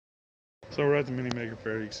So we're at the Mini Maker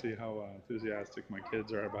Fair. You can see how enthusiastic my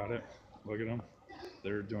kids are about it. Look at them.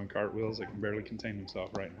 They're doing cartwheels. They can barely contain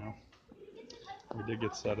themselves right now. We did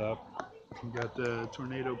get set up. We got the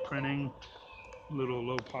tornado printing, little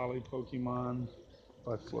low poly Pokemon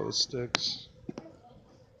by flow sticks.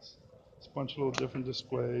 It's a bunch of little different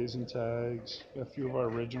displays and tags. Got a few of our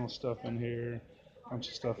original stuff in here. A bunch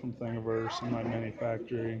of stuff from Thingiverse and my mini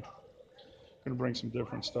factory. Gonna bring some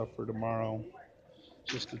different stuff for tomorrow,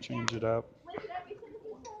 just to change it up.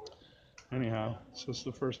 Anyhow, so this is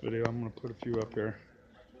the first video. I'm going to put a few up here.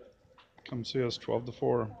 Come see us 12 to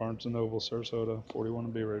 4, Barnes & Noble, Sarasota, 41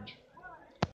 in Bee Ridge.